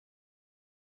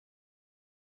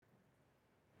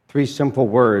Three simple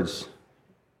words,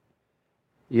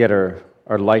 yet are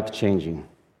life-changing.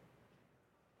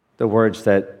 The words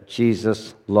that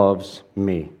Jesus loves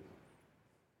me.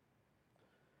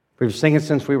 We've sung it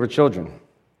since we were children.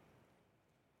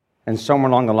 And somewhere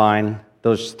along the line,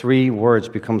 those three words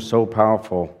become so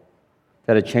powerful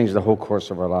that it changed the whole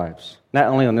course of our lives. Not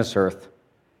only on this earth,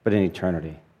 but in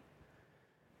eternity.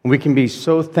 And we can be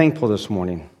so thankful this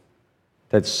morning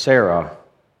that Sarah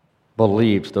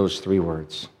believes those three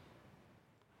words.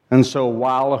 And so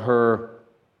while her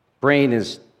brain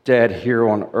is dead here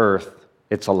on earth,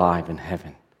 it's alive in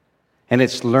heaven. And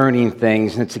it's learning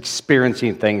things and it's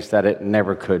experiencing things that it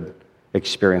never could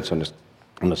experience on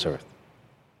this earth.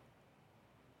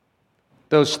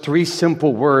 Those three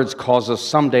simple words cause us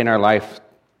someday in our life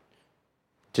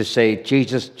to say,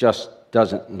 Jesus just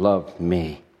doesn't love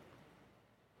me,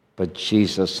 but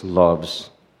Jesus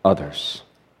loves others.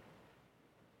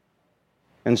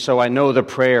 And so I know the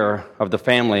prayer of the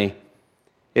family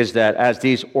is that as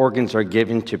these organs are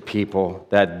given to people,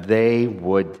 that they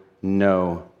would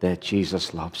know that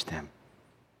Jesus loves them.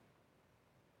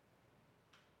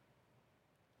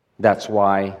 That's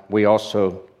why we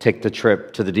also take the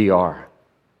trip to the DR,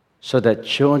 so that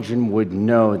children would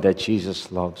know that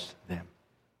Jesus loves them.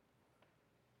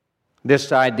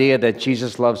 This idea that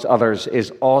Jesus loves others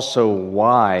is also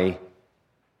why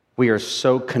we are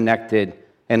so connected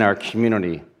in our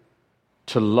community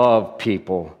to love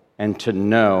people and to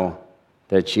know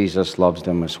that Jesus loves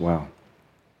them as well.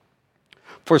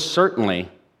 For certainly,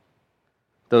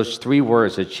 those three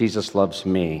words that Jesus loves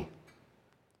me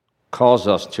calls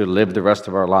us to live the rest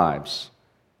of our lives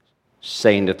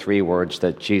saying the three words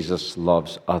that Jesus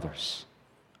loves others.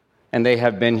 And they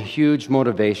have been huge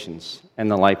motivations in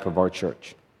the life of our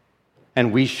church.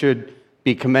 And we should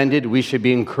be commended, we should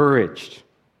be encouraged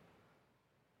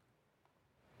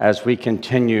as we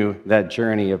continue that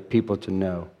journey of people to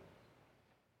know.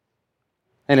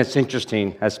 And it's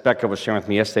interesting, as Becca was sharing with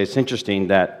me yesterday, it's interesting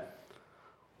that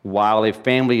while a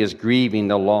family is grieving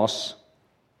the loss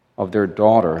of their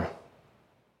daughter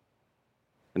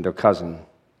and their cousin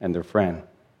and their friend,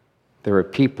 there are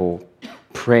people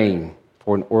praying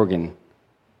for an organ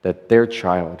that their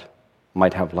child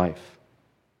might have life.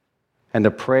 And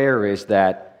the prayer is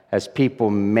that as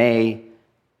people may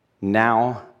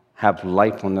now have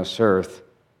life on this earth,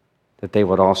 that they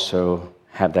would also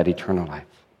have that eternal life.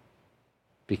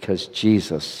 Because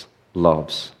Jesus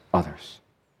loves others.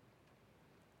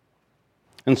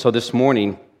 And so this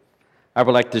morning, I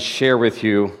would like to share with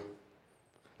you,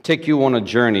 take you on a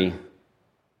journey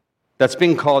that's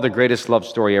been called the greatest love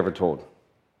story ever told.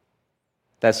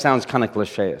 That sounds kind of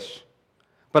cliche-ish.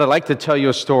 But I'd like to tell you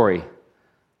a story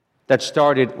that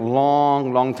started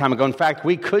long, long time ago. In fact,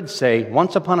 we could say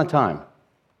once upon a time.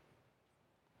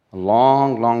 A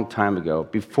long, long time ago,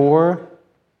 before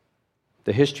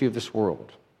the history of this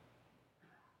world,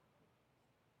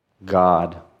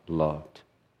 God loved.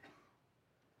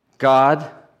 God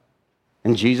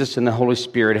and Jesus and the Holy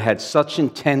Spirit had such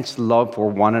intense love for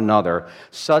one another,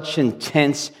 such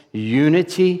intense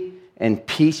unity and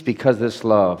peace because of this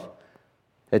love,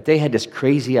 that they had this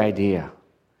crazy idea.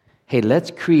 Hey,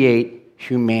 let's create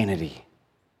humanity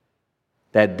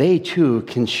that they too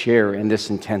can share in this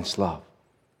intense love.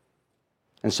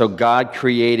 And so God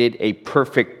created a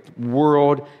perfect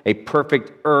world, a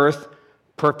perfect earth,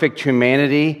 perfect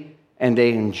humanity, and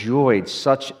they enjoyed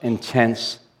such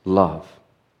intense love.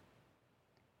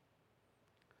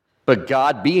 But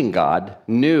God, being God,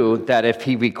 knew that if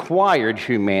he required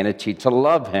humanity to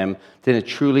love him, then it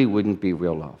truly wouldn't be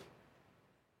real love.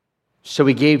 So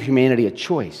he gave humanity a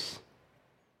choice.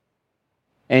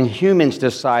 And humans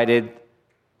decided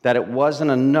that it wasn't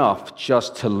enough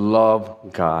just to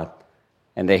love God.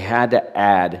 And they had to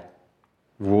add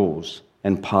rules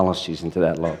and policies into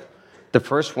that love. The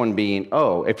first one being,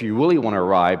 if you really want to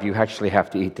arrive, you actually have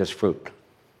to eat this fruit.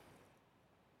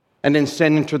 And then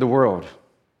sin into the world.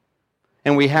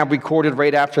 And we have recorded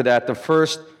right after that the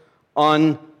first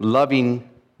unloving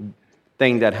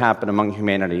thing that happened among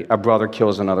humanity. A brother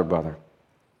kills another brother.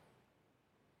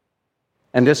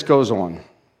 And this goes on.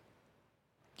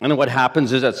 And what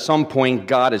happens is at some point,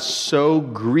 God is so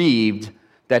grieved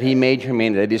that he made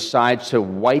humanity, that he decides to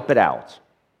wipe it out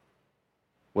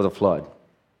with a flood.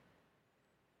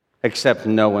 Except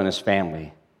Noah and his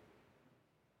family.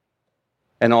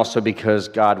 And also because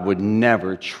God would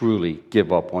never truly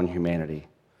give up on humanity.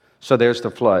 So there's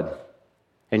the flood.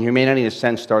 And humanity, in a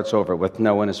sense, starts over with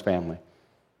Noah and his family.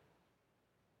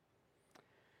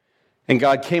 And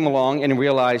God came along and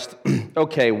realized,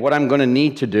 okay, what I'm going to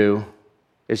need to do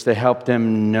is to help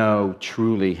them know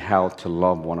truly how to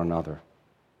love one another.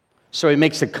 So he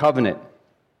makes a covenant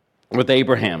with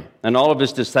Abraham and all of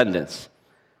his descendants,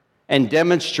 and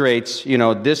demonstrates,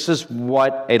 this is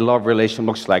what a love relation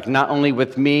looks like, not only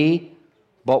with me,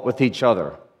 but with each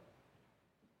other.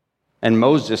 And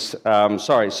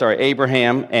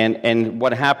Abraham, and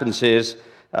what happens is,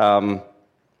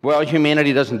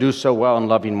 humanity doesn't do so well in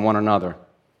loving one another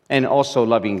and also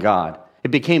loving God.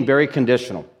 It became very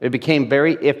conditional. It became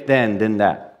very if then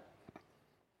that.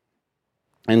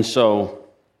 And so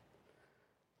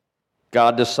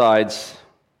God decides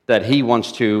that he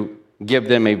wants to give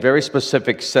them a very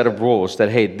specific set of rules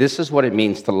that, hey, this is what it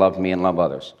means to love me and love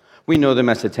others. We know them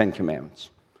as the Ten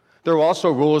Commandments. There are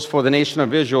also rules for the nation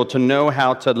of Israel to know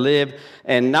how to live,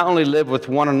 and not only live with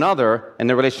one another in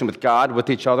their relation with God, with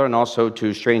each other, and also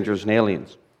to strangers and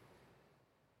aliens.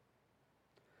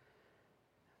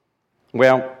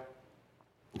 Well,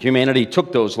 humanity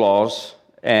took those laws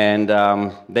and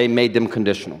they made them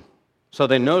conditional. So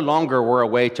they no longer were a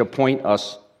way to point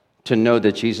us to know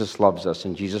that Jesus loves us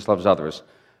and Jesus loves others,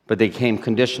 but they became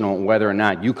conditional on whether or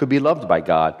not you could be loved by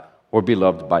God or be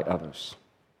loved by others.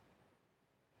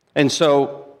 And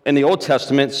so in the Old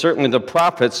Testament, certainly the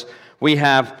prophets, we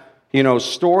have,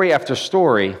 story after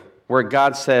story where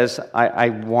God says, I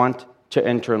want to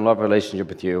enter in love relationship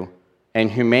with you. And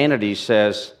humanity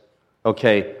says,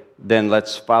 okay, then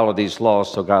let's follow these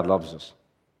laws so God loves us.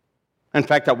 In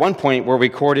fact, at one point, we're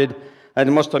recorded the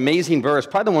most amazing verse,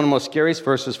 probably one of the most scariest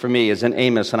verses for me is in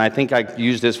Amos. And I think I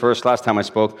used this verse last time I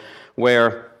spoke,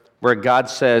 where God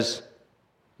says,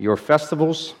 your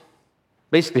festivals,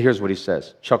 basically here's what he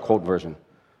says, Chuck Holt version.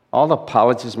 All the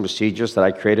policies and procedures that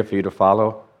I created for you to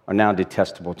follow are now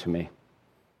detestable to me.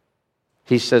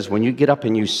 He says, when you get up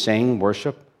and you sing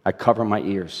worship, I cover my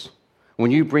ears. When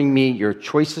you bring me your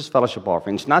choicest fellowship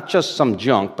offerings, not just some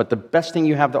junk, but the best thing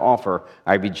you have to offer,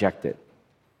 I reject it.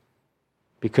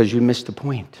 Because you missed the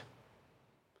point.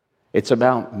 It's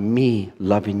about me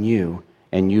loving you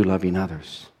and you loving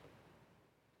others.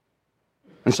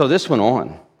 And so this went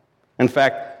on. In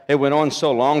fact, it went on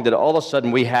so long that all of a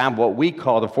sudden we have what we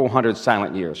call the 400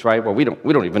 silent years, right? Well, we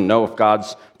don't even know if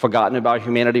God's forgotten about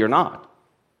humanity or not.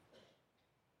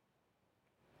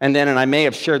 And then, and I may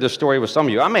have shared this story with some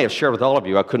of you. I may have shared with all of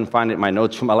you. I couldn't find it in my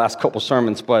notes from my last couple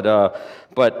sermons. And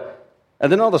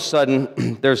then all of a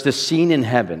sudden, there's this scene in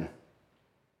heaven.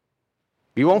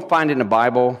 You won't find it in the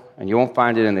Bible, and you won't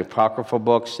find it in the apocryphal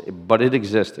books, but it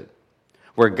existed.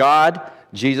 Where God,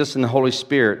 Jesus, and the Holy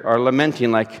Spirit are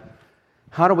lamenting, like,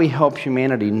 how do we help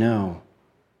humanity know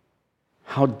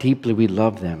how deeply we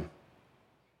love them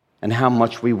and how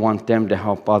much we want them to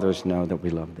help others know that we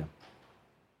love them?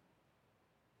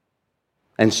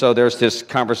 And so there's this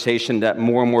conversation that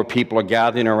more and more people are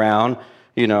gathering around,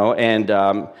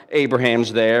 and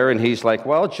Abraham's there, and he's like,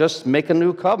 well, just make a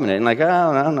new covenant. And like,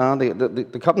 oh, no,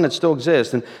 the covenant still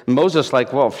exists. And Moses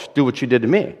like, well, do what you did to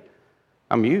me.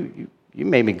 I mean, you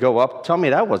made me go up. Tell me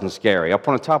that wasn't scary. Up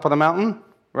on the top of the mountain,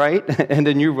 right? And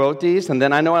then you wrote these, and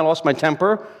then I know I lost my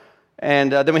temper,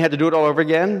 and then we had to do it all over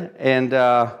again. And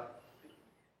the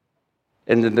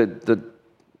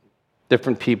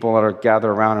different people that are gathered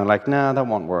around are like, no, that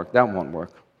won't work.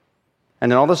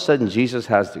 And then all of a sudden, Jesus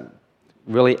has the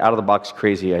really out-of-the-box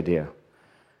crazy idea.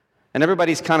 And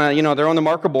everybody's kind of, they're on the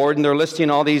marker board, and they're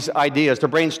listing all these ideas. They're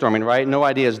brainstorming, right? No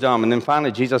idea is dumb. And then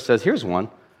finally, Jesus says, here's one.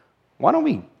 Why don't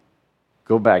we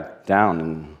go back down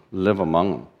and live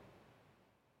among them?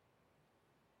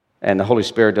 And the Holy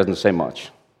Spirit doesn't say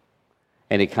much.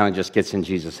 And he kind of just gets in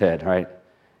Jesus' head, right?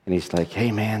 And he's like,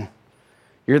 hey, man,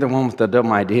 you're the one with the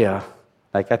dumb idea.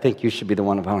 Like, I think you should be the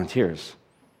one who volunteers.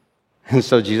 And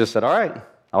so Jesus said, all right,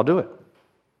 I'll do it.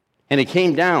 And he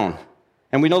came down.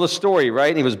 And we know the story,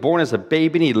 right? He was born as a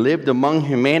baby, and he lived among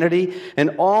humanity.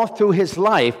 And all through his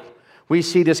life, we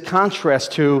see this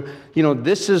contrast to,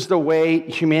 this is the way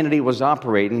humanity was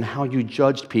operating, how you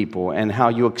judged people and how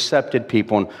you accepted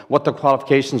people and what the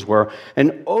qualifications were.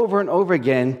 And over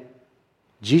again,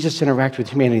 Jesus interacted with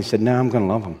humanity and said, no, I'm going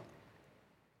to love them.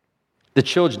 The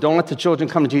children, don't let the children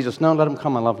come to Jesus. No, let them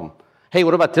come and love them. Hey,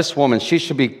 what about this woman? She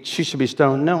should be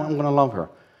stoned. No, I'm going to love her.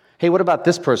 Hey, what about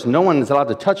this person? No one is allowed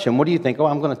to touch him. What do you think? Oh,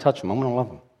 I'm going to touch him. I'm going to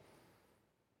love him.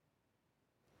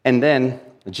 And then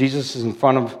Jesus is in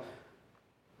front of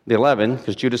the 11,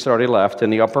 because Judas had already left, in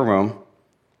the upper room,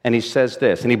 and he says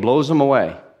this, and he blows them away.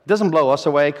 He doesn't blow us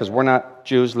away, because we're not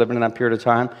Jews living in that period of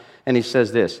time. And he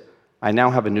says this, I now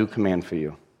have a new command for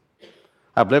you.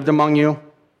 I've lived among you.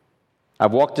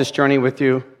 I've walked this journey with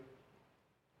you.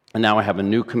 And now I have a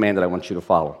new command that I want you to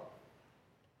follow.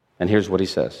 And here's what he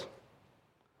says.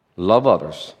 Love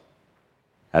others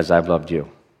as I've loved you.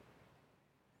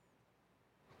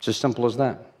 It's as simple as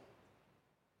that.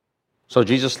 So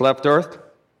Jesus left earth.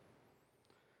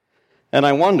 And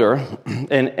I wonder,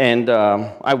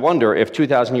 I wonder if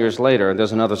 2,000 years later,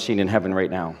 there's another scene in heaven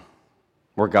right now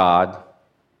where God,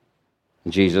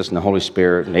 and Jesus, and the Holy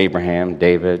Spirit, and Abraham,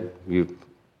 David, you,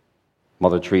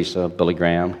 Mother Teresa, Billy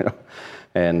Graham,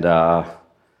 and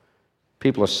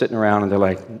people are sitting around and they're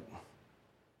like,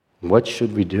 what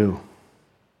should we do?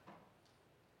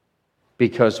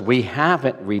 Because we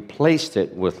haven't replaced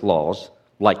it with laws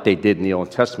like they did in the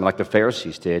Old Testament, like the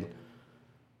Pharisees did,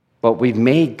 but we've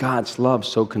made God's love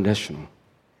so conditional.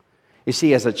 You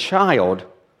see, as a child,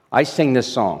 I sing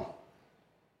this song.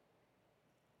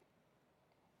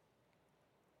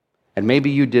 And maybe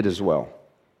you did as well.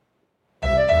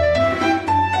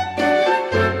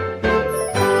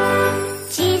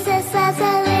 Jesus loves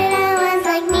the little ones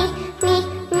like me, me,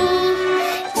 me.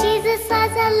 Jesus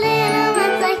loves the little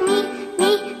ones like me,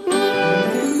 me, me.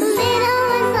 Little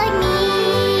ones like me,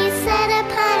 set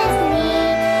upon his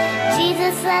knee.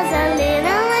 Jesus loves the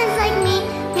little ones like me,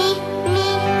 me, me.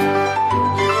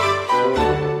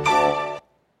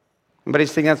 Anybody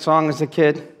sing that song as a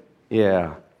kid?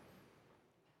 Yeah.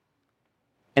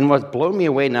 And what's blown me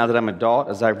away now that I'm an adult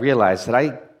is I realized that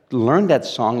I learned that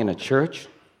song in a church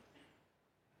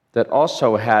that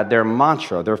also had their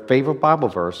mantra, their favorite Bible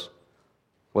verse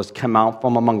was, come out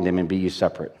from among them and be ye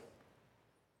separate.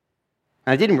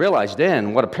 And I didn't realize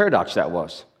then what a paradox that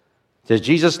was. It says,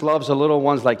 Jesus loves the little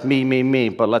ones like me, me, me,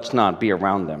 but let's not be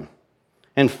around them.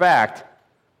 In fact,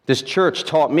 this church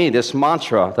taught me this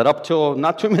mantra that up till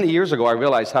not too many years ago, I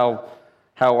realized how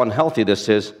unhealthy this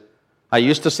is. I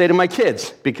used to say to my kids,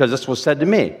 because this was said to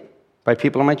me by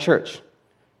people in my church,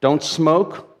 don't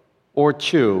smoke or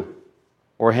chew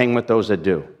or hang with those that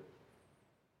do.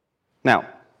 Now,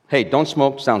 hey, don't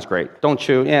smoke, sounds great. Don't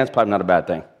chew, yeah, it's probably not a bad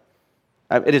thing.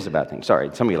 It is a bad thing, sorry.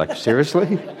 Some of you are like,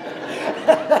 seriously?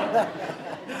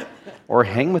 Or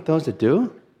hang with those that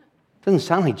do? Doesn't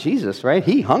sound like Jesus, right?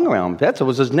 He hung around. That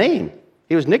was his name.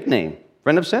 He was nicknamed,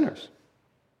 friend of sinners.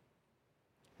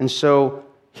 And so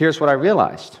here's what I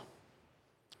realized.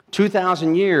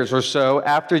 2,000 years or so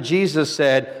after Jesus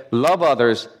said, love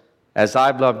others as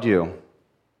I've loved you,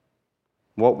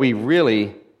 what we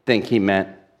really think he meant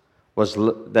was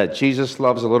that Jesus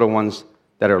loves the little ones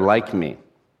that are like me,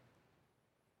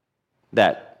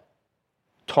 that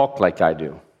talk like I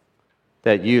do,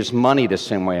 that use money the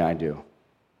same way I do,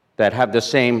 that have the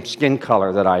same skin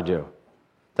color that I do,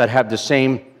 that have the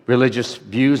same religious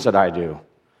views that I do,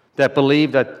 that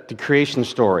believe that the creation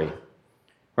story,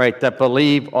 right, that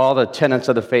believe all the tenets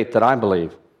of the faith that I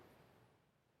believe,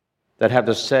 that have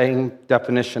the same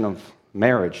definition of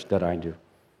marriage that I do,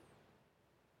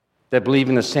 that believe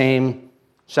in the same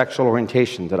sexual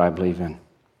orientation that I believe in.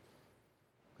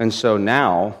 And so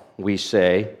now we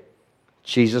say,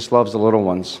 Jesus loves the little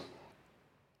ones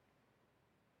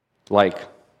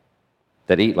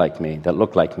that eat like me, that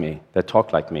look like me, that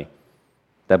talk like me,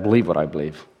 that believe what I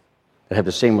believe, that have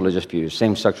the same religious views,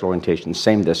 same sexual orientation,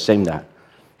 same this, same that.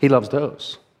 He loves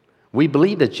those. We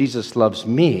believe that Jesus loves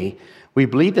me. We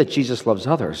believe that Jesus loves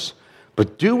others.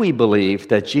 But do we believe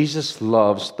that Jesus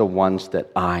loves the ones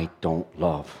that I don't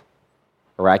love?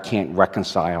 Or I can't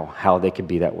reconcile how they could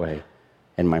be that way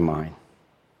in my mind?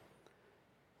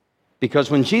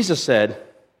 Because when Jesus said,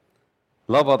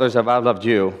 love others as I've loved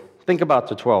you, think about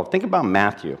the 12. Think about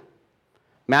Matthew.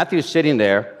 Matthew's sitting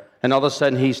there, and all of a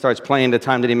sudden, he starts playing the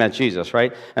time that he met Jesus,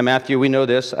 right? And Matthew, we know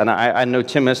this, and I know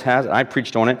Timus has, I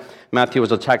preached on it. Matthew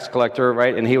was a tax collector,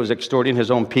 right? And he was extorting his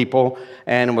own people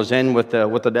and was in with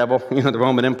the devil, the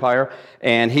Roman Empire.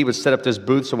 And he would set up this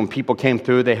booth so when people came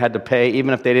through, they had to pay,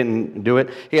 even if they didn't do it.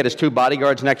 He had his 2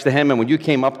 bodyguards next to him, and when you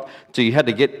came up, you had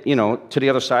to get, to the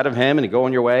other side of him and go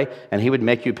on your way, and he would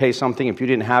make you pay something. If you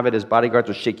didn't have it, his bodyguards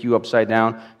would shake you upside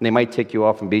down, and they might take you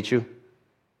off and beat you.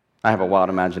 I have a wild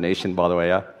imagination, by the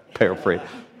way, paraphrase.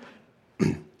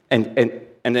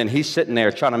 And then he's sitting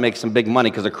there trying to make some big money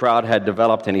because the crowd had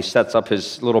developed, and he sets up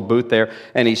his little booth there,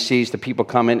 and he sees the people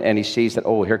coming, and he sees that,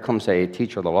 oh, here comes a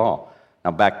teacher of the law.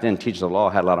 Now, back then, teachers of the law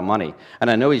had a lot of money.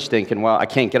 And I know he's thinking, well, I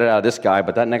can't get it out of this guy,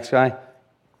 but that next guy,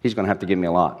 he's going to have to give me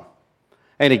a lot.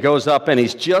 And he goes up, and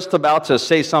he's just about to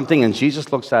say something, and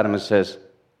Jesus looks at him and says,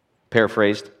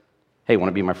 paraphrased, hey, want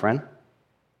to be my friend?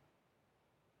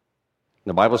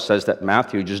 The Bible says that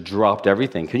Matthew just dropped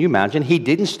everything. Can you imagine? He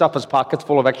didn't stuff his pockets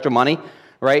full of extra money,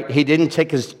 right? He didn't take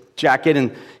his jacket,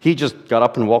 and he just got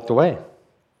up and walked away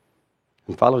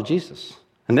and followed Jesus.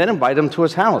 And then invited him to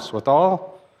his house with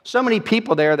so many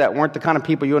people there that weren't the kind of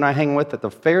people you and I hang with, that the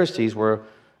Pharisees were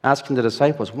asking the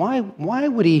disciples, why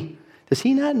would he, does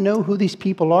he not know who these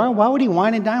people are? Why would he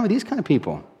wine and dine with these kind of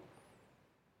people?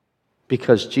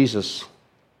 Because Jesus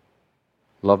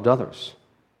loved others.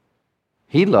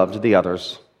 He loved the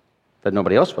others that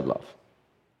nobody else would love.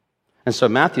 And so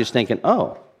Matthew's thinking,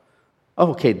 oh,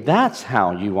 okay, that's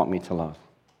how you want me to love.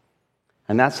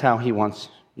 And that's how he wants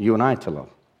you and I to love.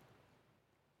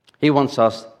 He wants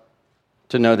us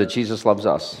to know that Jesus loves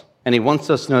us. And he wants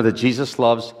us to know that Jesus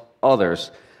loves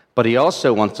others. But he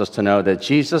also wants us to know that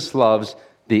Jesus loves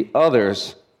the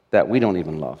others that we don't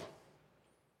even love.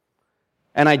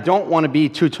 And I don't want to be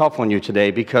too tough on you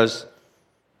today because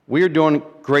we're doing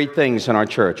great things in our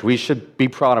church. We should be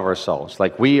proud of ourselves.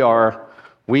 Like we are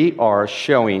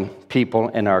showing people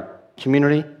in our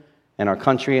community, in our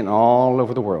country, and all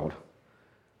over the world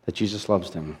that Jesus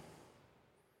loves them.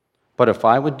 But if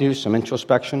I would do some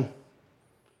introspection,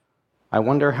 I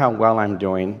wonder how well I'm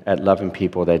doing at loving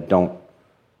people that don't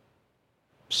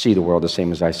see the world the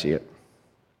same as I see it,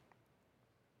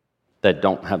 that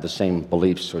don't have the same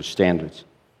beliefs or standards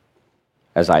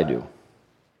as I do.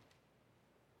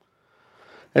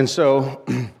 And so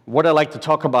what I'd like to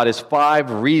talk about is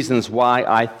 5 reasons why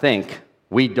I think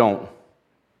we don't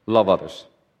love others.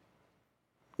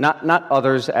 Not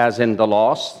others as in the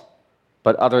lost,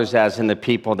 but others as in the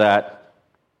people that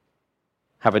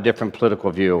have a different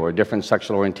political view or a different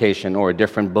sexual orientation or a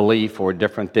different belief or a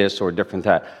different this or a different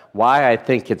that. Why I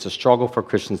think it's a struggle for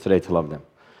Christians today to love them.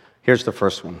 Here's the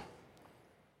first one.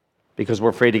 Because we're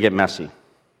afraid to get messy.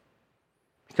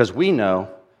 Because we know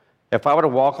if I were to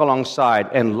walk alongside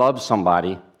and love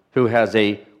somebody who has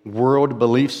a world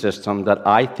belief system that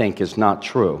I think is not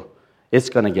true, it's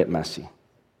going to get messy.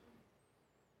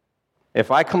 If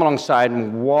I come alongside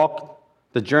and walk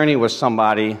the journey with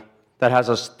somebody that has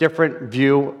a different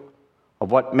view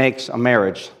of what makes a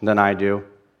marriage than I do,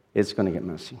 it's going to get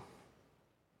messy.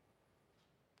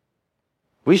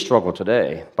 We struggle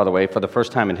today, by the way, for the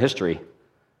first time in history.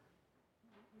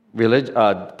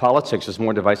 Politics is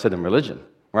more divisive than religion,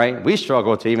 right? We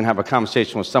struggle to even have a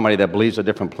conversation with somebody that believes a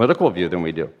different political view than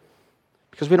we do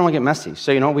because we don't want to get messy.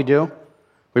 So you know what we do?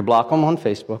 We block them on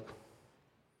Facebook,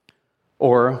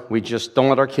 or we just don't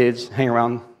let our kids hang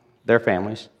around their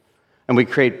families, and we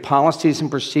create policies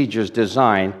and procedures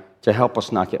designed to help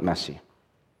us not get messy.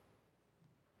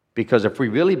 Because if we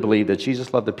really believe that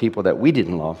Jesus loved the people that we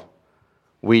didn't love,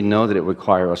 we know that it would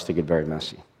require us to get very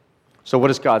messy. So what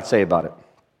does God say about it?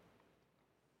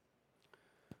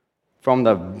 From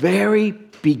the very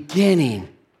beginning,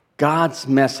 God's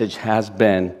message has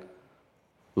been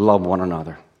love one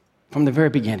another. From the very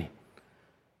beginning.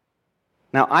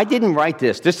 Now, I didn't write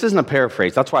this. This isn't a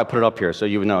paraphrase. That's why I put it up here, so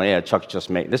you would know, yeah, Chuck just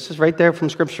made. This is right there from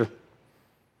Scripture.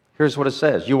 Here's what it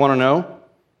says. You want to know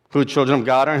who the children of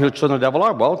God are and who the children of the devil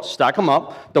are? Well, stack them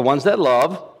up. The ones that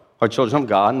love are children of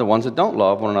God, and the ones that don't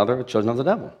love one another are children of the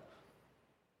devil.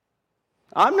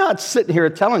 I'm not sitting here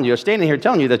telling you, or standing here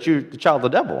telling you that you're the child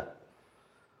of the devil.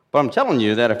 But I'm telling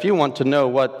you that if you want to know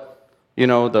what,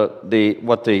 the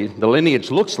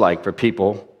lineage looks like for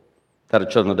people that are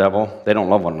children of the devil, they don't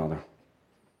love one another.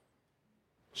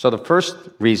 So the first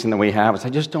reason that we have is I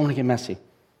just don't want to get messy.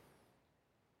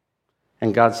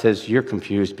 And God says, you're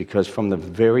confused because from the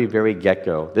very, very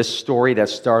get-go, this story that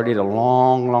started a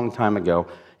long, long time ago,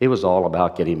 it was all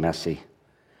about getting messy.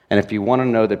 And if you want to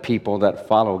know the people that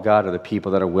follow God are the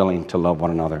people that are willing to love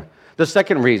one another. The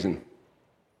second reason,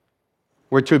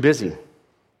 we're too busy.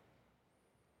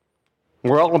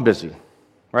 We're all busy,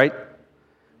 right?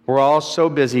 We're all so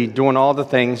busy doing all the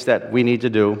things that we need to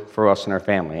do for us and our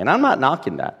family. And I'm not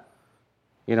knocking that.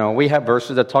 We have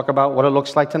verses that talk about what it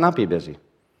looks like to not be busy.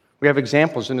 We have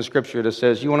examples in the Scripture that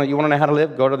says, you want to know how to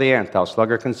live? Go to the ant, thou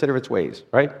sluggard, consider its ways,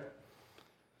 right?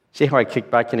 See how I kick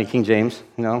back into King James?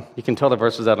 You can tell the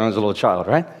verses out as a little child,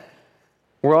 right?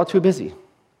 We're all too busy.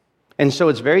 And so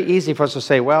it's very easy for us to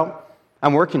say, well,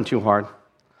 I'm working too hard.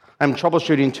 I'm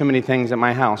troubleshooting too many things at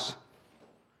my house.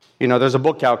 There's a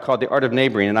book out called The Art of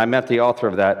Neighboring, and I met the author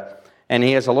of that. And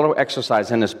he has a little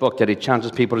exercise in this book that he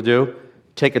challenges people to do.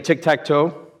 Take a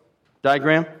tic-tac-toe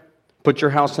diagram, put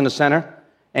your house in the center,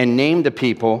 and name the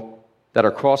people that are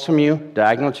across from you,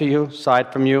 diagonal to you,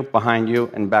 side from you, behind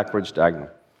you, and backwards diagonal.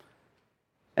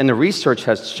 And the research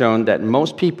has shown that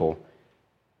most people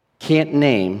can't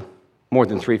name more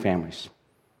than 3 families.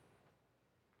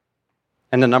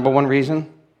 And the number one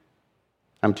reason?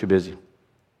 I'm too busy.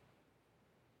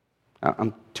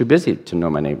 I'm too busy to know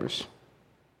my neighbors.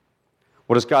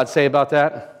 What does God say about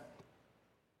that?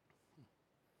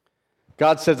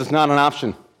 God says it's not an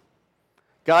option.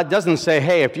 God doesn't say,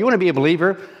 hey, if you want to be a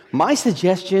believer, my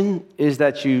suggestion is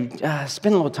that you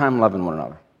spend a little time loving one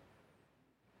another.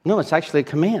 No, it's actually a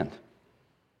command.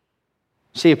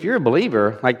 See, if you're a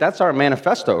believer, that's our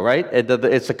manifesto, right?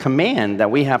 It's a command that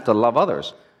we have to love others.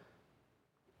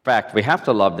 In fact, we have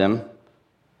to love them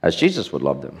as Jesus would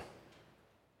love them.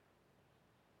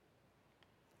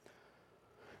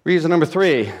 Reason number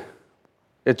 3,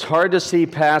 it's hard to see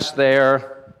past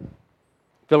their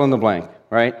fill in the blank,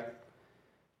 right?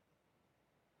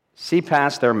 See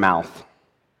past their mouth.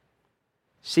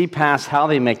 See past how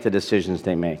they make the decisions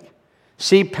they make.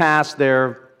 See past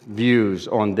their views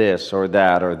on this or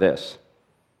that or this.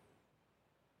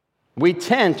 We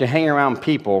tend to hang around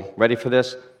people, ready for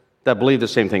this, that believe the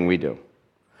same thing we do.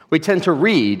 We tend to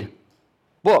read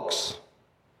books,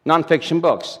 nonfiction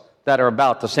books, that are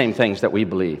about the same things that we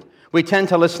believe. We tend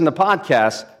to listen to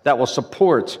podcasts that will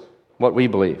support what we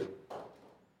believe.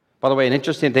 By the way, an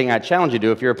interesting thing I challenge you to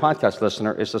do if you're a podcast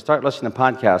listener is to start listening to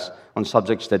podcasts on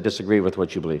subjects that disagree with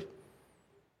what you believe.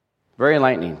 Very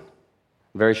enlightening,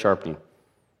 very sharpening.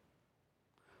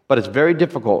 But it's very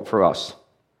difficult for us,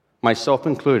 myself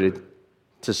included,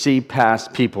 to see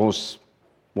past people's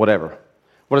whatever.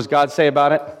 What does God say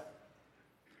about it?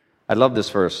 I love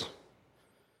this verse.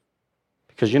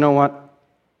 Because you know what?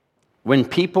 When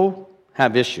people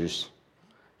have issues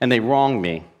and they wrong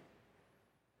me,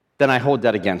 then I hold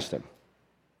that against them.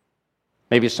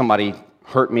 Maybe somebody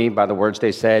hurt me by the words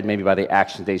they said, maybe by the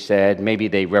actions they said, maybe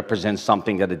they represent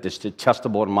something that is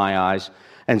detestable in my eyes.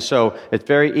 And so it's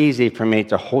very easy for me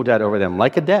to hold that over them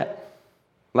like a debt.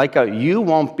 You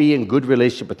won't be in good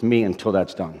relationship with me until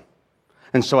that's done.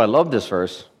 And so I love this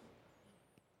verse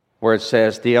where it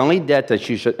says, the only debt that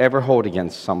you should ever hold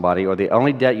against somebody, or the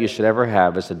only debt you should ever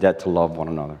have, is a debt to love one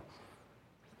another.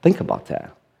 Think about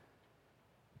that.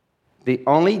 The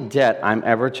only debt I'm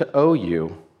ever to owe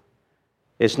you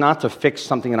is not to fix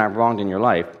something that I've wronged in your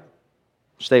life.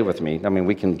 Stay with me. I mean,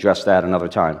 we can address that another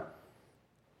time.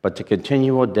 But to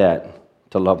continue a debt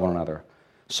to love one another.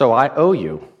 So I owe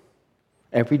you.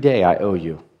 Every day I owe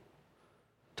you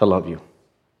to love you.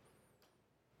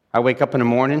 I wake up in the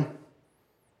morning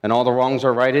and all the wrongs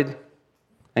are righted,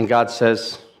 and God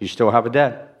says, you still have a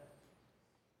debt.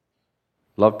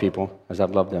 Love people as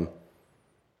I've loved them.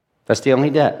 That's the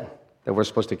only debt that we're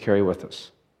supposed to carry with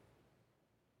us.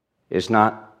 Is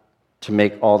not to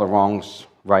make all the wrongs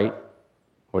right,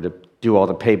 or to do all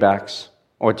the paybacks,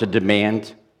 or to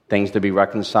demand things to be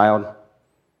reconciled.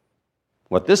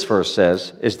 What this verse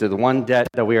says is that the one debt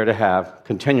that we are to have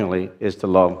continually is to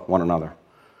love one another.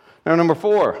 Now, number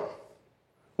 4,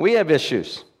 we have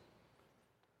issues.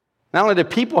 Not only do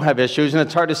people have issues, and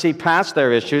it's hard to see past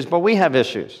their issues, but we have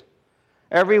issues.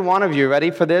 Every one of you,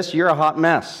 ready for this? You're a hot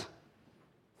mess.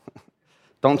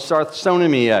 Don't start stoning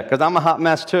me yet, because I'm a hot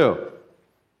mess too.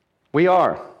 We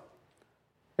are.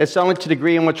 It's only to the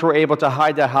degree in which we're able to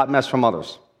hide that hot mess from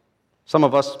others. Some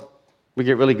of us, we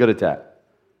get really good at that.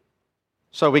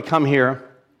 So we come here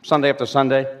Sunday after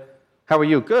Sunday. How are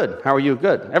you? Good. How are you?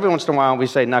 Good. Every once in a while we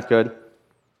say not good.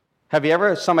 Have you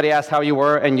ever, somebody asked how you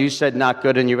were and you said not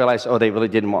good and you realized, oh, they really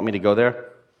didn't want me to go there?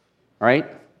 Right?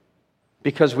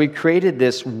 Because we created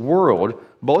this world,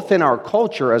 both in our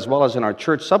culture as well as in our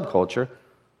church subculture,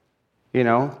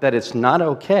 that it's not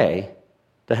okay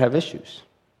to have issues.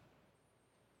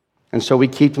 And so we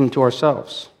keep them to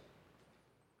ourselves.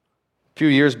 A few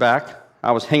years back,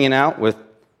 I was hanging out with,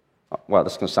 well,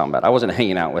 this is going to sound bad. I wasn't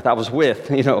hanging out with, I was with,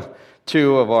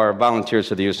 2 of our volunteers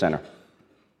at the youth center.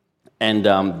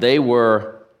 And they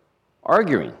were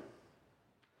arguing.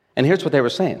 And here's what they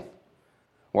were saying.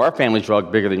 Well, our family's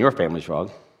drug bigger than your family's drug.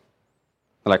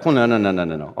 They're like, well,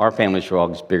 no. Our family's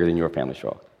drug is bigger than your family's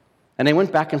drug. And they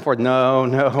went back and forth,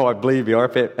 no, I believe you.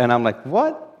 And I'm like,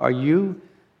 what are you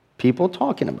people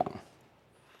talking about?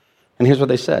 And here's what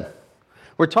they said.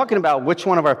 We're talking about which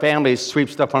one of our families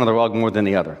sweeps stuff under the rug more than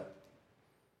the other.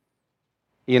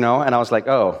 And I was like,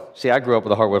 oh, see, I grew up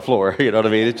with a hardwood floor. You know what I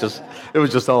mean? It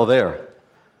was just all there.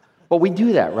 But we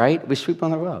do that, right? We sweep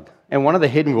on the rug. And one of the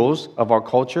hidden rules of our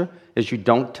culture is you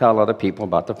don't tell other people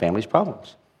about the family's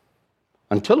problems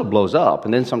until it blows up,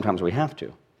 and then sometimes we have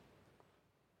to.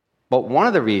 But one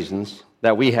of the reasons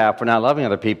that we have for not loving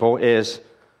other people is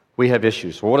we have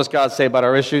issues. Well, what does God say about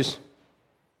our issues?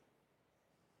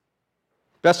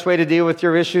 Best way to deal with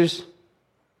your issues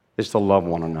is to love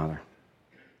one another.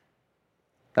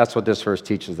 That's what this verse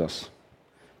teaches us.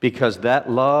 Because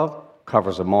that love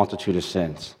covers a multitude of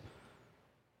sins.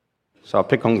 So I'll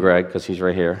pick on Greg because he's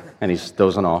right here and he's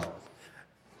dozing off.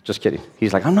 Just kidding.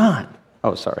 He's like, I'm not.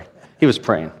 Oh, sorry. He was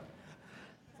praying.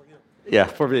 Yeah,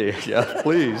 for me. Yeah,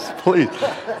 please.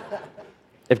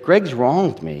 If Greg's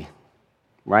wronged me,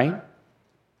 right?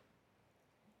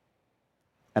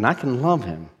 And I can love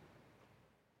him,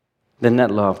 then that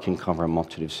love can cover a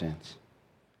multitude of sins.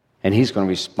 And he's going to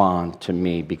respond to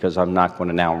me because I'm not going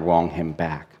to now wrong him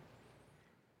back.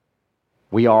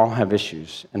 We all have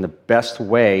issues, and the best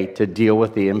way to deal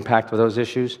with the impact of those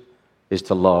issues is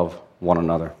to love one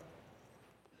another.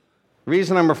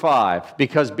 Reason number 5,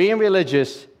 because being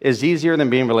religious is easier than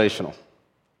being relational.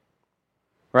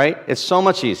 Right? It's so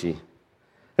much easy.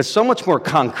 It's so much more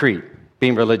concrete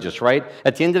being religious, right?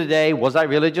 At the end of the day, was I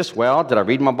religious? Well, did I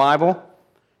read my Bible?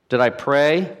 Did I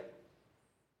pray?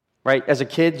 Right? As a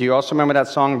kid, do you also remember that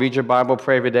song, read your Bible,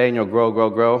 pray every day, and you'll grow, grow,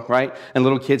 grow, right? And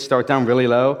little kids start down really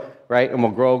low, right? And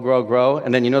will grow, grow, grow.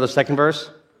 And then you know the second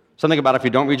verse? Something about if you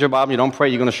don't read your Bible, you don't pray,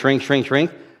 you're going to shrink, shrink, shrink,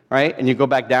 right? And you go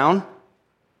back down.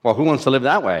 Well, who wants to live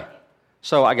that way?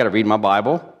 So I got to read my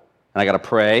Bible, and I got to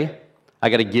pray, I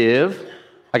got to give,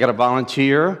 I got to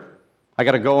volunteer, I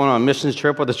got to go on a missions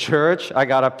trip with the church, I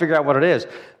got to figure out what it is.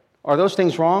 Are those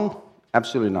things wrong?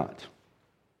 Absolutely not.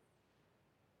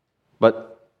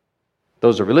 But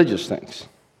those are religious things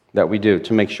that we do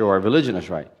to make sure our religion is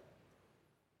right.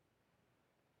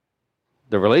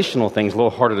 The relational thing's a little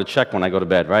harder to check when I go to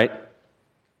bed, right?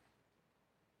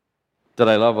 Did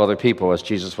I love other people as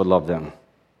Jesus would love them?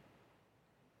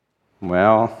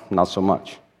 Well, not so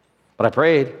much. But I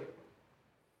prayed.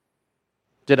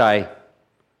 Did I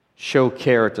show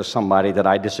care to somebody that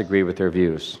I disagree with their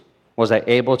views? Was I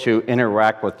able to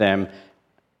interact with them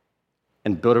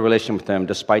and build a relationship with them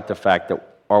despite the fact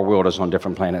that our world is on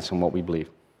different planets than what we believe?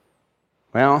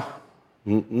 Well,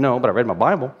 no, but I read my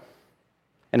Bible.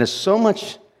 And it's so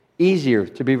much easier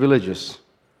to be religious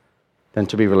than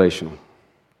to be relational.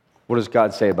 What does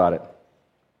God say about it?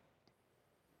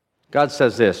 God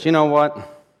says this, you know what?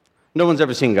 No one's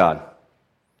ever seen God.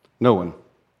 No one.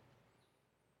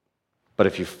 But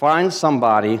if you find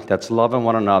somebody that's loving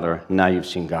one another, now you've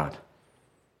seen God.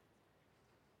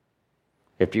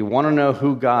 If you want to know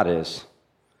who God is,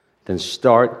 then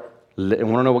want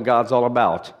to know what God's all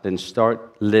about, then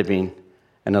start living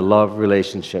in a love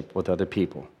relationship with other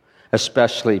people,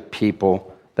 especially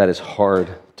people that is hard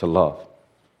to love.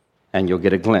 And you'll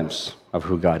get a glimpse of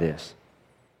who God is.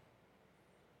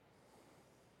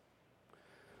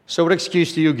 So what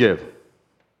excuse do you give?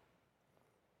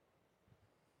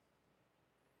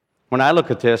 When I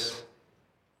look at this,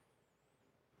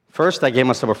 first I gave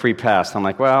myself a free pass. I'm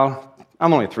like, well,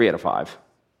 I'm only 3 out of 5.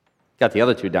 Got the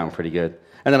other 2 down pretty good.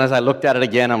 And then as I looked at it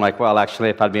again, I'm like, well, actually,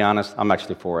 if I'd be honest, I'm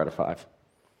actually 4 out of 5.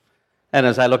 And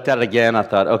as I looked at it again, I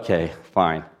thought, okay,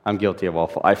 fine, I'm guilty of all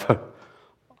 5.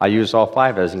 I use all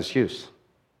 5 as an excuse.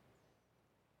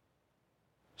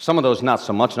 Some of those not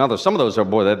so much, and others, some of those are,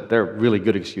 boy, they're really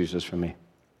good excuses for me.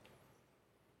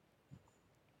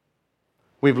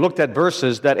 We've looked at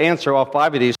verses that answer all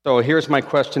 5 of these, so here's my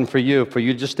question for you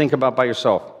to just think about by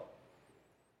yourself.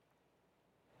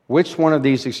 Which one of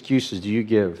these excuses do you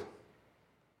give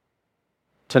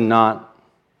to not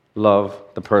love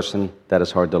the person that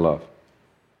is hard to love?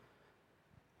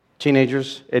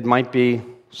 Teenagers, it might be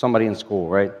somebody in school,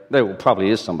 right? There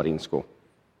probably is somebody in school.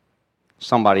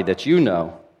 Somebody that you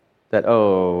know that,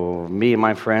 oh, me and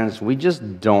my friends, we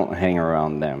just don't hang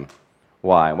around them.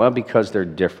 Why? Well, because they're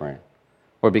different.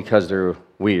 Or because they're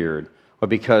weird. Or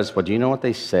because, well, do you know what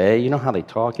they say? You know how they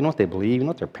talk? You know what they believe? You know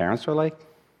what their parents are like?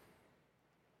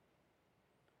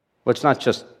 Well, it's not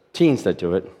just teens that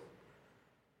do it,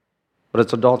 but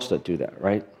it's adults that do that,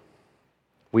 right?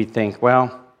 We think,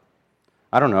 well,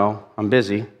 I don't know, I'm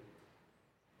busy.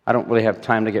 I don't really have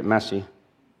time to get messy.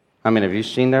 I mean, have you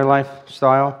seen their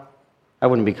lifestyle? I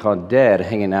wouldn't be called dead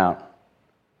hanging out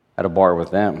at a bar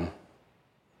with them.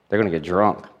 They're going to get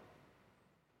drunk.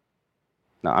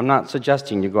 Now, I'm not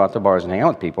suggesting you go out to bars and hang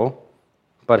out with people,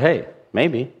 but hey,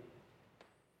 maybe.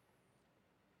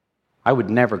 I would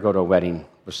never go to a wedding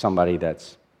with somebody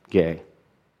that's gay.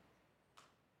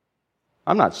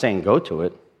 I'm not saying go to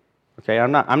it, okay?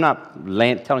 I'm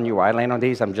not telling you where I land on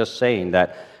these. I'm just saying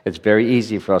that it's very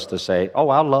easy for us to say, oh,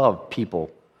 I love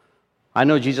people. I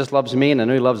know Jesus loves me, and I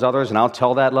know he loves others, and I'll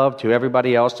tell that love to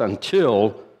everybody else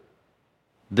until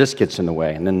this gets in the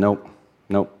way. And then, nope.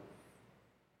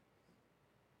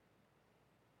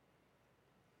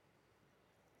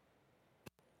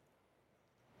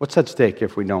 What's at stake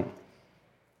if we don't?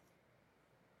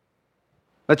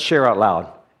 Let's share out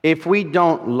loud. If we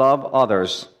don't love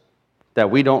others that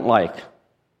we don't like,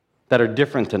 that are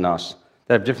different than us,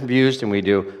 that have different views than we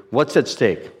do, what's at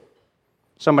stake?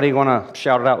 Somebody want to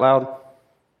shout it out loud?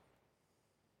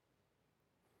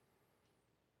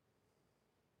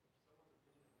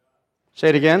 Say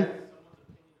it again.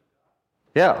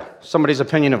 Yeah, somebody's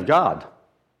opinion of God.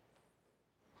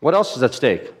 What else is at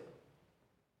stake?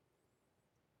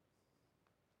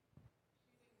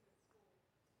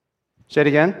 Say it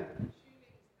again.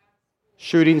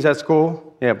 Shootings at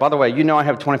school. Yeah, by the way, you know I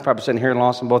have 25% hearing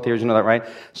loss in both ears. You know that, right?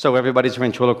 So everybody's a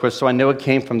ventriloquist. So I know it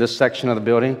came from this section of the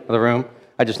building, of the room.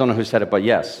 I just don't know who said it, but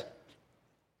yes.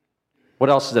 What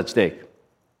else is at stake?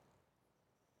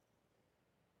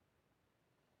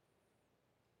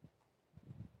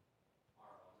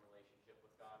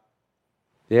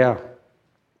 Yeah.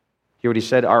 Hear what he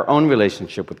said? Our own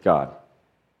relationship with God.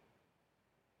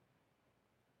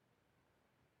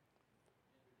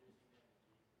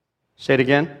 Say it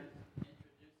again.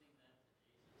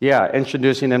 Yeah,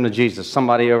 introducing them to Jesus.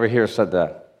 Somebody over here said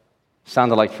that.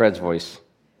 Sounded like Fred's voice.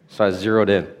 So I zeroed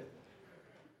in.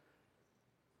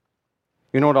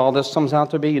 You know what all this comes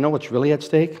out to be? You know what's really at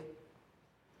stake?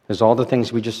 There's all the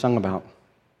things we just sung about.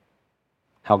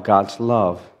 How God's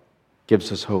love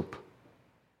gives us hope.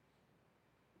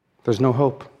 There's no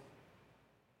hope.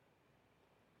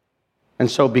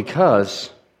 And so because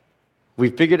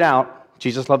we figured out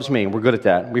Jesus loves me, and we're good at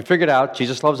that. We figured out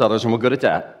Jesus loves others, and we're good at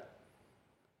that.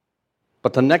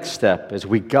 But the next step is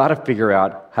we got to figure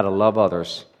out how to love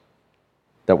others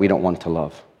that we don't want to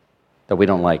love, that we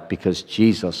don't like, because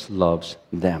Jesus loves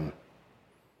them.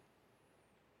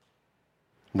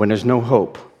 When there's no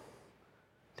hope,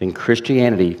 then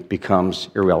Christianity becomes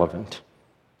irrelevant.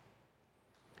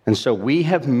 And so we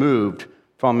have moved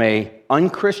from an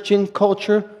unchristian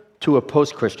culture to a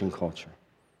post-Christian culture.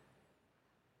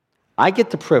 I get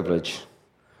the privilege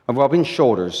of rubbing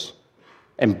shoulders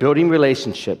and building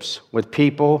relationships with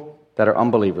people that are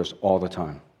unbelievers all the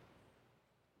time.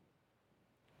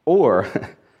 Or,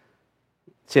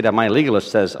 see that my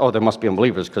legalist says, oh, there must be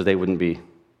unbelievers because they wouldn't be,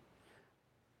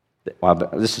 well,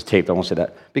 this is taped, I won't say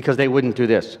that, because they wouldn't do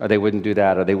this, or they wouldn't do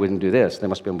that, or they wouldn't do this, they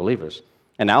must be unbelievers.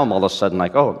 And now I'm all of a sudden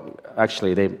like, oh,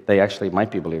 actually, they actually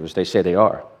might be believers. They say they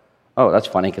are. Oh, that's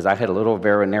funny, because I had a little,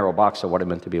 very narrow box of what it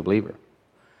meant to be a believer.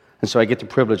 And so I get the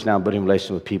privilege now of building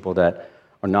relations with people that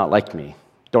are not like me,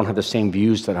 don't have the same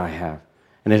views that I have,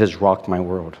 and it has rocked my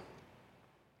world.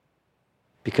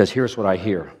 Because here's what I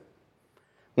hear.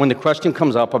 When the question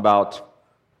comes up about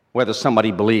whether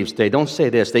somebody believes, they don't say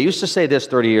this. They used to say this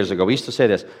 30 years ago. We used to say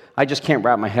this, I just can't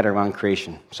wrap my head around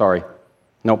creation. Sorry.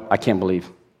 Nope, I can't believe.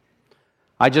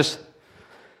 I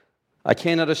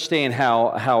can't understand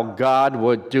how God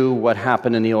would do what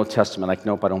happened in the Old Testament. Like,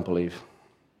 nope, I don't believe.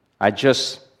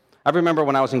 I remember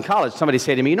when I was in college, somebody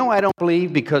said to me, you know, I don't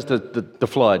believe because the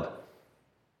flood.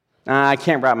 I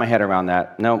can't wrap my head around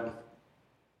that. Nope.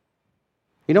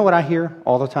 You know what I hear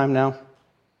all the time now?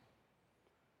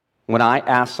 When I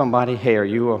ask somebody, hey, are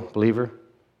you a believer?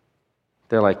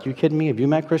 They're like, you kidding me? Have you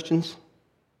met Christians?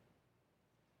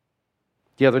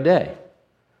 The other day,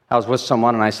 I was with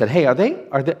someone and I said, hey, are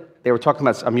they, they were talking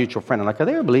about a mutual friend. I'm like, are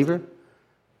they a believer?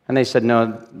 And they said,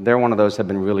 no, they're one of those that have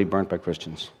been really burnt by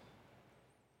Christians.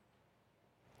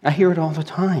 I hear it all the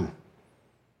time.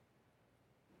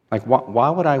 Like, why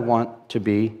would I want to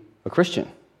be a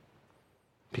Christian?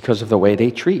 Because of the way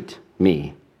they treat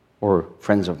me or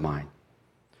friends of mine.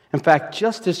 In fact,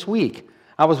 just this week,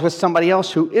 I was with somebody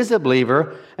else who is a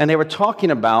believer, and they were talking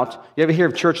about, you ever hear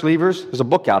of church leavers? There's a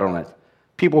book out on it.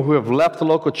 People who have left the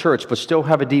local church but still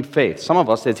have a deep faith. Some of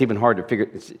us, it's even hard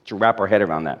to wrap our head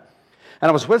around that. And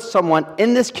I was with someone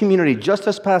in this community just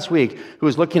this past week who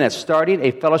was looking at starting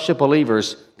a fellowship of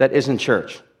believers that isn't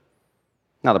church.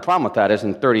 Now, the problem with that is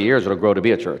in 30 years it'll grow to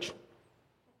be a church.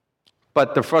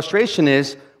 But the frustration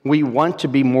is we want to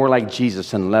be more like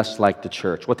Jesus and less like the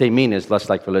church. What they mean is less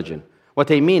like religion. What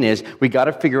they mean is we got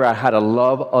to figure out how to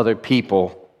love other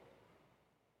people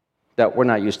that we're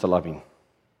not used to loving.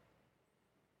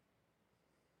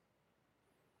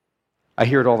 I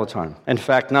hear it all the time. In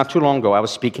fact, not too long ago, I was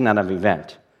speaking at an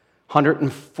event.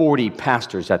 140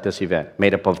 pastors at this event,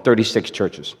 made up of 36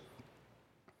 churches.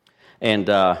 And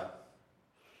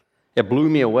it blew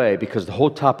me away because the whole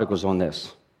topic was on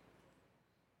this: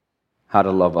 how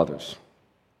to love others.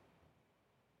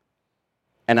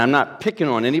 And I'm not picking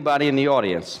on anybody in the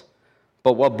audience,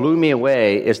 but what blew me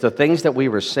away is the things that we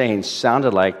were saying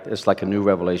sounded like it's like a new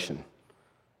revelation.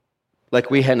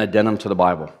 Like we had an addendum to the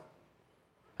Bible.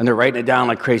 And they're writing it down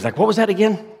like crazy. Like, what was that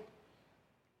again?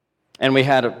 And we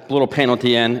had a little panel at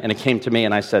the end, and it came to me,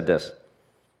 and I said this.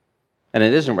 And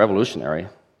it isn't revolutionary.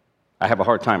 I have a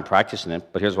hard time practicing it,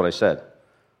 but here's what I said.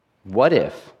 What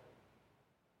if,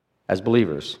 as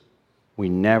believers, we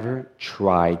never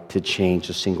tried to change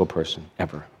a single person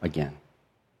ever again?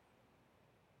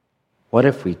 What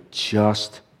if we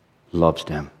just loved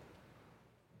them?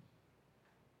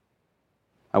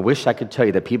 I wish I could tell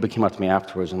you that people came up to me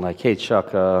afterwards and like, hey, Chuck,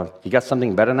 you got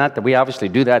something better than that? That we obviously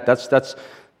do that.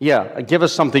 Yeah, give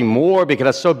us something more because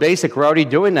that's so basic. We're already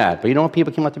doing that. But you know what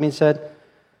people came up to me and said?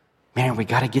 Man, we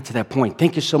got to get to that point.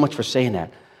 Thank you so much for saying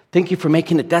that. Thank you for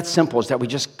making it that simple, is that we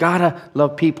just got to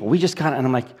love people. We just got to. And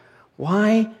I'm like,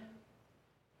 why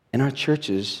in our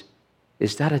churches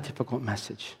is that a difficult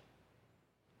message?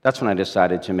 That's when I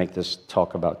decided to make this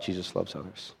talk about Jesus loves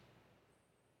others.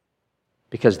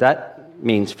 Because that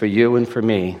means for you and for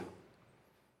me,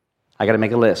 I got to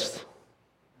make a list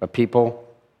of people.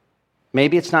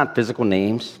 Maybe it's not physical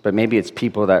names, but maybe it's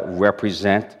people that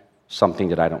represent something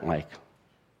that I don't like.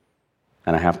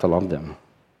 And I have to love them.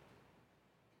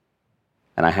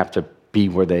 And I have to be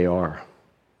where they are.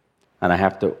 And I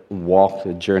have to walk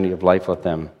the journey of life with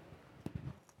them.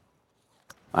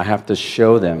 I have to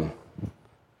show them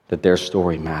that their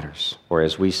story matters. Or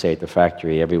as we say at the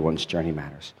factory, everyone's journey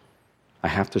matters. I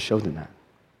have to show them that.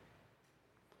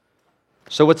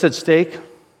 So what's at stake?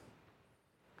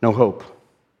 No hope.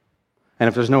 And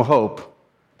if there's no hope,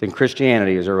 then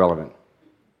Christianity is irrelevant.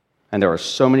 And there are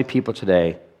so many people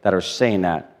today that are saying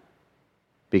that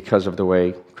because of the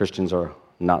way Christians are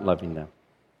not loving them.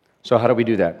 So how do we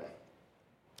do that?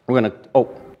 We're going to,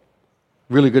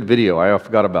 really good video I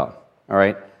forgot about, all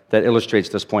right, that illustrates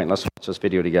this point. Let's watch this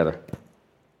video together.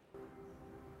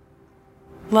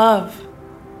 Love.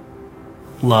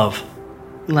 Love.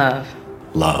 Love.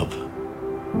 Love.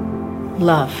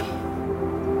 Love.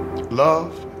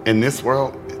 Love in this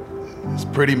world is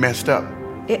pretty messed up.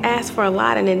 It asks for a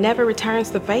lot and it never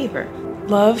returns the favor.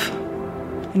 Love,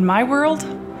 in my world,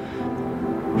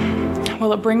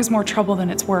 well, it brings more trouble than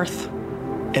it's worth.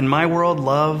 In my world,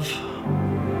 love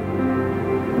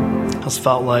has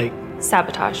felt like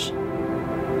sabotage.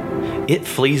 It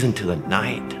flees into the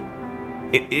night.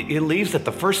 It leaves at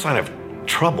the first sign of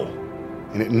trouble.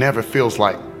 And it never feels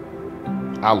like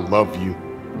I love you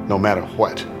no matter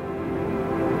what.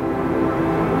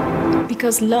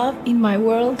 Because love in my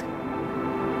world,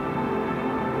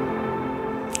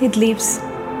 it leaves.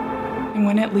 And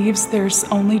when it leaves, there's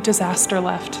only disaster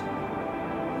left.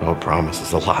 Oh,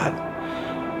 promises a lot,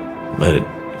 but it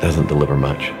doesn't deliver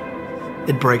much.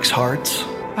 it breaks hearts.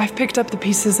 I've picked up the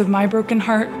pieces of my broken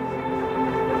heart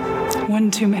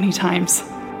one too many times.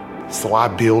 So I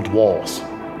build walls.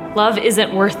 Love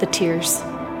isn't worth the tears,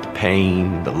 The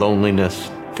pain, the loneliness.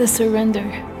 the surrender.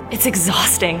 It's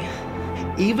exhausting.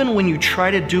 Even when you try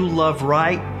to do love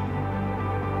right,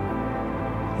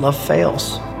 love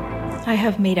fails. I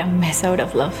have made a mess out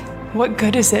of love. What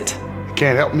good is it? You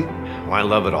can't help me. Why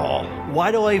love at all?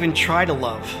 Why do I even try to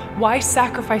love? Why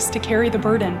sacrifice to carry the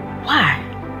burden? Why?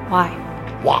 Why?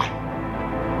 Why?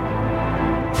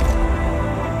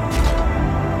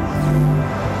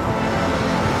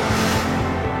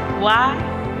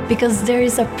 Why? Because there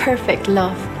is a perfect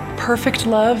love. Perfect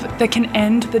love that can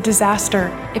end the disaster.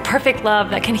 A perfect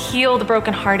love that can heal the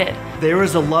brokenhearted. There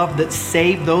is a love that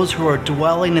saved those who are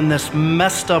dwelling in this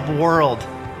messed up world.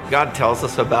 God tells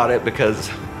us about it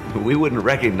because we wouldn't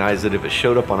recognize it if it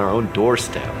showed up on our own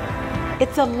doorstep.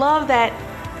 It's a love that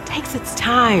takes its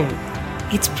time.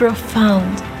 It's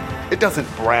profound. It doesn't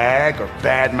brag or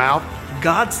badmouth.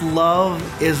 God's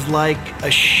love is like a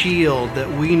shield that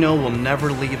we know will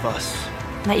never leave us.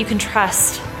 That you can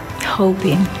trust.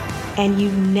 Hoping. And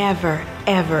you never,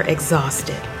 ever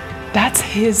exhausted. That's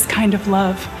his kind of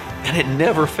love. And it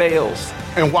never fails.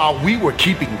 And while we were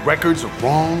keeping records of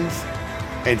wrongs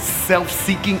and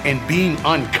self-seeking and being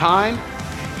unkind,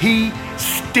 he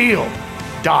still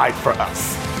died for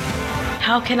us.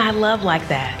 How can I love like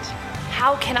that?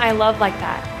 How can I love like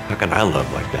that? How can I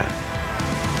love like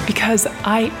that? Because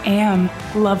I am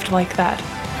loved like that.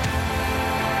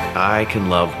 I can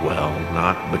love well,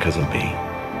 not because of me.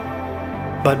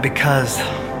 But because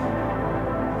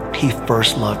he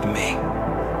first loved me.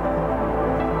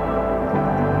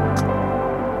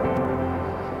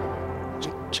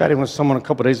 Chatting with someone a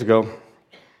couple days ago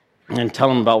and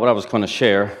telling them about what I was going to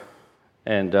share.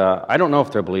 And I don't know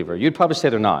if they're a believer. You'd probably say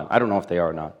they're not. I don't know if they are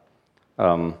or not.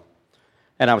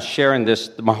 And I was sharing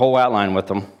my whole outline with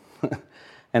them.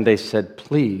 And they said,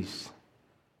 please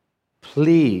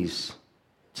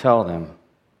tell them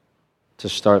to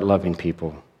start loving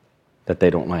people that they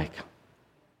don't like.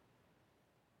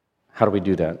 How do we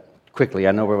do that? Quickly,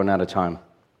 I know we're running out of time.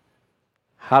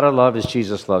 How to love as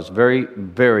Jesus loves.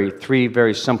 Three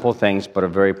very simple things, but are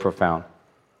very profound.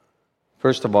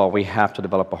 First of all, we have to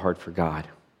develop a heart for God.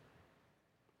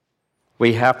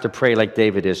 We have to pray like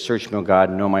David is, search me, O God,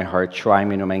 know my heart, try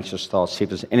me, no anxious thoughts, see if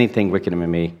there's anything wicked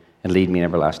in me, and lead me in an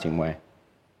everlasting way.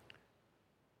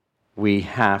 We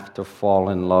have to fall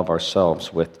in love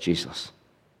ourselves with Jesus.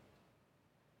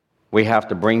 We have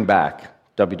to bring back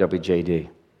WWJD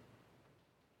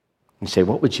and say,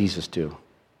 what would Jesus do?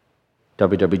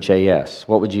 WWJS,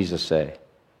 what would Jesus say?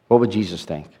 What would Jesus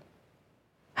think?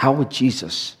 How would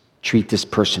Jesus treat this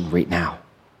person right now?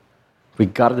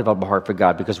 We've got to develop a heart for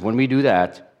God, because when we do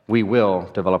that, we will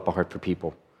develop a heart for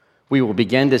people. We will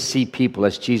begin to see people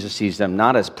as Jesus sees them,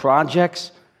 not as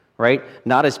projects, right?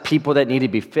 Not as people that need to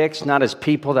be fixed, not as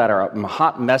people that are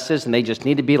hot messes and they just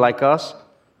need to be like us,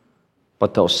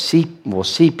 but we'll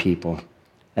see people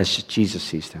as Jesus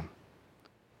sees them.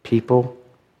 people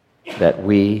that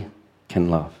we can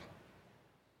love.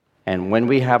 And when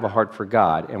we have a heart for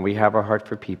God and we have a heart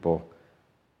for people,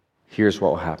 here's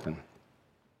what will happen.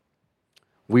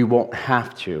 We won't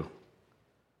have to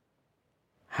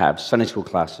have Sunday school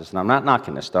classes, and I'm not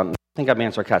knocking this, don't think I'm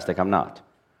being sarcastic, I'm not,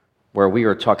 where we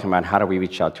are talking about how do we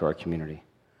reach out to our community.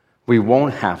 We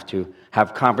won't have to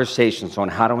have conversations on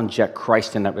how to inject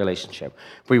Christ in that relationship.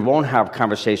 We won't have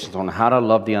conversations on how to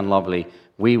love the unlovely.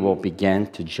 We will begin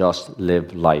to just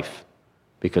live life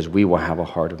because we will have a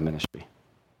heart of ministry.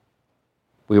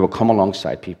 We will come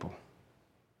alongside people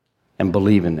and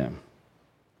believe in them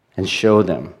and show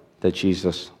them that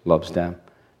Jesus loves them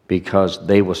because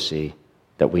they will see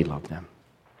that we love them.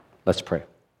 Let's pray.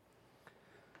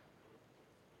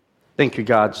 Thank you,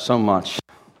 God, so much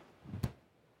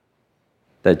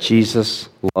that Jesus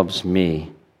loves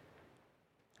me.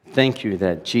 Thank you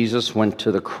that Jesus went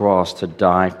to the cross to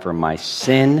die for my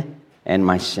sin and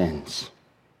my sins.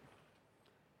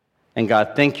 And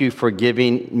God, thank you for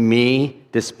giving me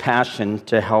this passion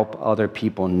to help other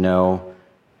people know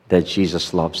that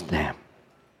Jesus loves them.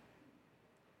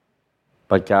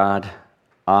 But God,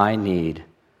 I need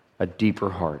a deeper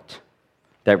heart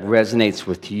that resonates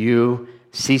with you,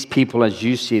 sees people as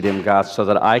you see them, God, so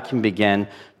that I can begin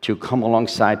to come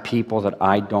alongside people that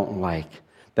I don't like,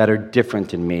 that are different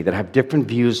than me, that have different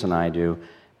views than I do,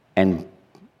 and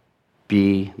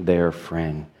be their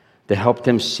friend, to help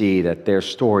them see that their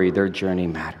story, their journey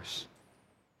matters,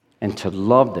 and to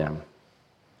love them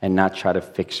and not try to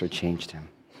fix or change them.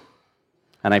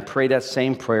 And I pray that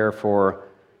same prayer for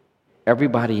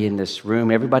everybody in this room,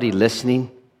 everybody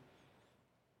listening.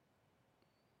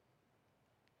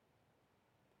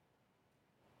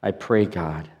 I pray,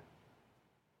 God,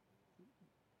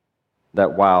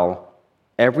 that while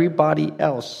everybody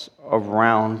else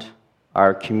around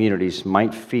our communities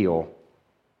might feel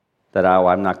that, oh,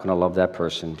 I'm not going to love that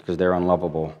person because they're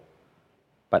unlovable,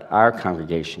 but our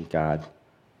congregation, God,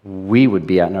 we would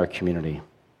be out in our community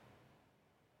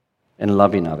and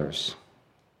loving others,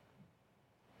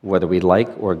 whether we like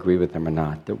or agree with them or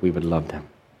not, that we would love them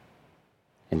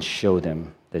and show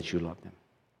them that you love them.